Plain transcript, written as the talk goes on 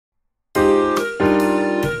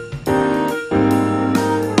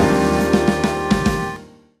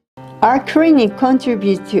Our clinic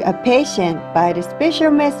contributes to a patient by the special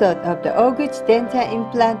method of the Ohguchi dental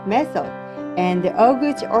implant method and the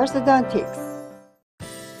Ohguchi orthodontics.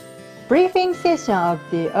 Briefing session of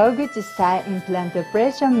the Ohguchi style implant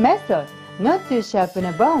operation method, not to sharpen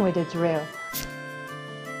a bone with a drill.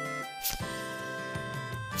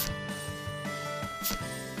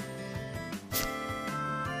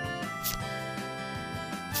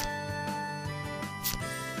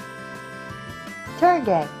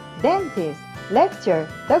 Target, dentist, lecturer,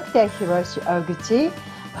 Dr. Ohguchi,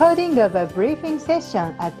 holding of a briefing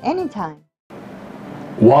session at any time.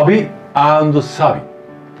 Wabi and sabi.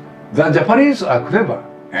 The Japanese are clever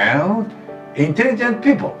and intelligent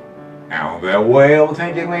people, and their way of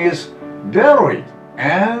thinking is varied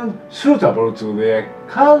and suitable to their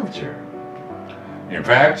culture. In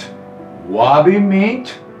fact, wabi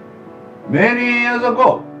meant many years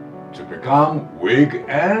ago to become weak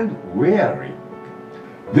and weary.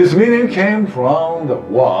 This meaning came from the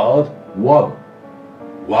word wabi,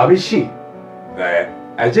 wabi-shi. The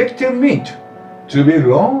adjective meant to be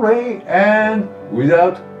lonely and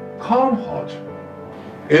without comfort.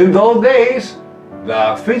 In those days,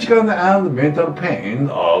 the physical and mental pain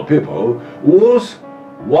of people was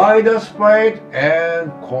widespread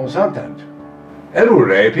and constant. Every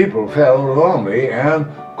day people felt lonely and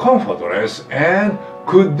comfortless and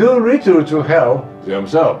could do little to help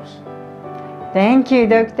themselves. Thank you,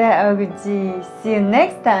 Dr. Ohguchi. See you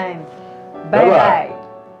next time. Bye-bye.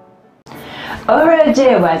 Oral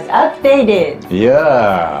gel was updated.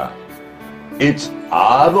 Yeah, it's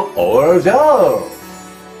oral gel.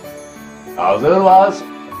 As well as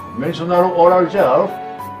conventional oral gel,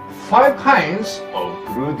 5 kinds of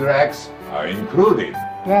glue drugs are included.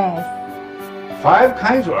 Yes. 5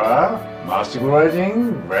 kinds are mastic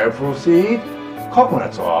resin, grapefruit seed,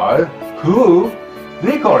 coconut oil, glue,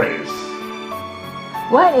 licorice.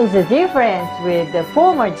 What is the difference with the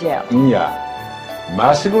former gel? Yeah,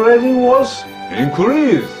 mastic resin was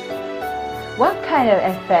increased. What kind of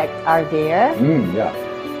effects are there? Yeah,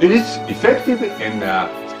 it is effective in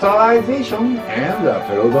sterilization and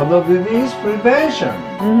periodontal disease prevention.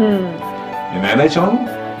 In addition,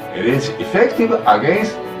 it is effective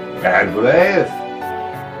against bad breath.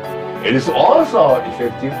 It is also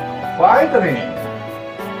effective whitening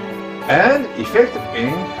and effective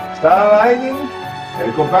in sterilizing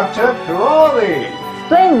Helicobacter pylori.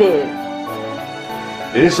 Splendid!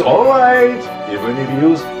 It is alright even if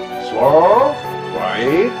you swallow, try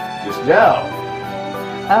this gel.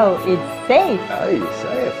 Oh, it's safe. It's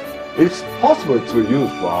safe. It's possible to use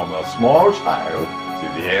from a small child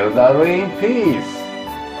to the elderly in peace.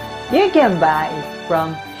 You can buy it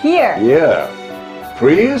from here. Yeah.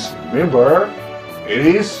 Please remember, it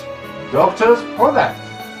is doctor's product.